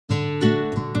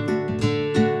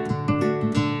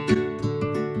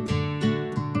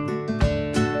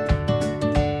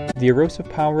The erosive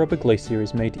power of a glacier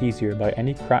is made easier by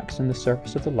any cracks in the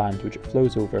surface of the land which it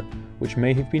flows over, which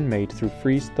may have been made through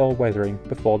freeze-thaw weathering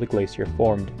before the glacier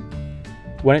formed.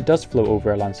 When it does flow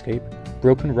over a landscape,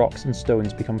 broken rocks and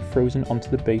stones become frozen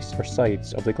onto the base or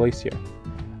sides of the glacier.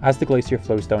 As the glacier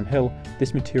flows downhill,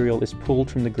 this material is pulled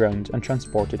from the ground and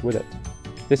transported with it.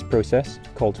 This process,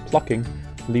 called plucking,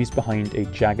 leaves behind a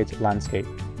jagged landscape.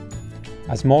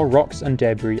 As more rocks and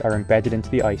debris are embedded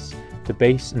into the ice, the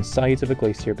base and sides of a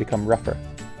glacier become rougher.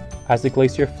 As the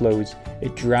glacier flows,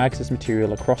 it drags this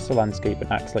material across the landscape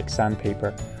and acts like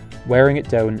sandpaper, wearing it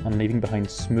down and leaving behind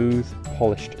smooth,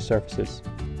 polished surfaces.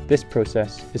 This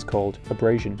process is called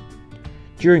abrasion.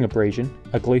 During abrasion,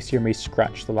 a glacier may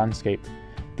scratch the landscape.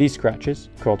 These scratches,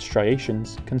 called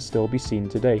striations, can still be seen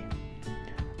today.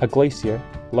 A glacier,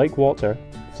 like water,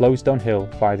 flows downhill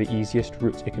via the easiest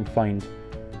route it can find.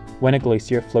 When a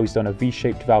glacier flows down a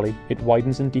V-shaped valley, it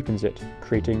widens and deepens it,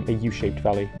 creating a U-shaped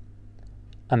valley.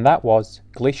 And that was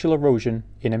Glacial Erosion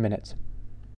in a minute.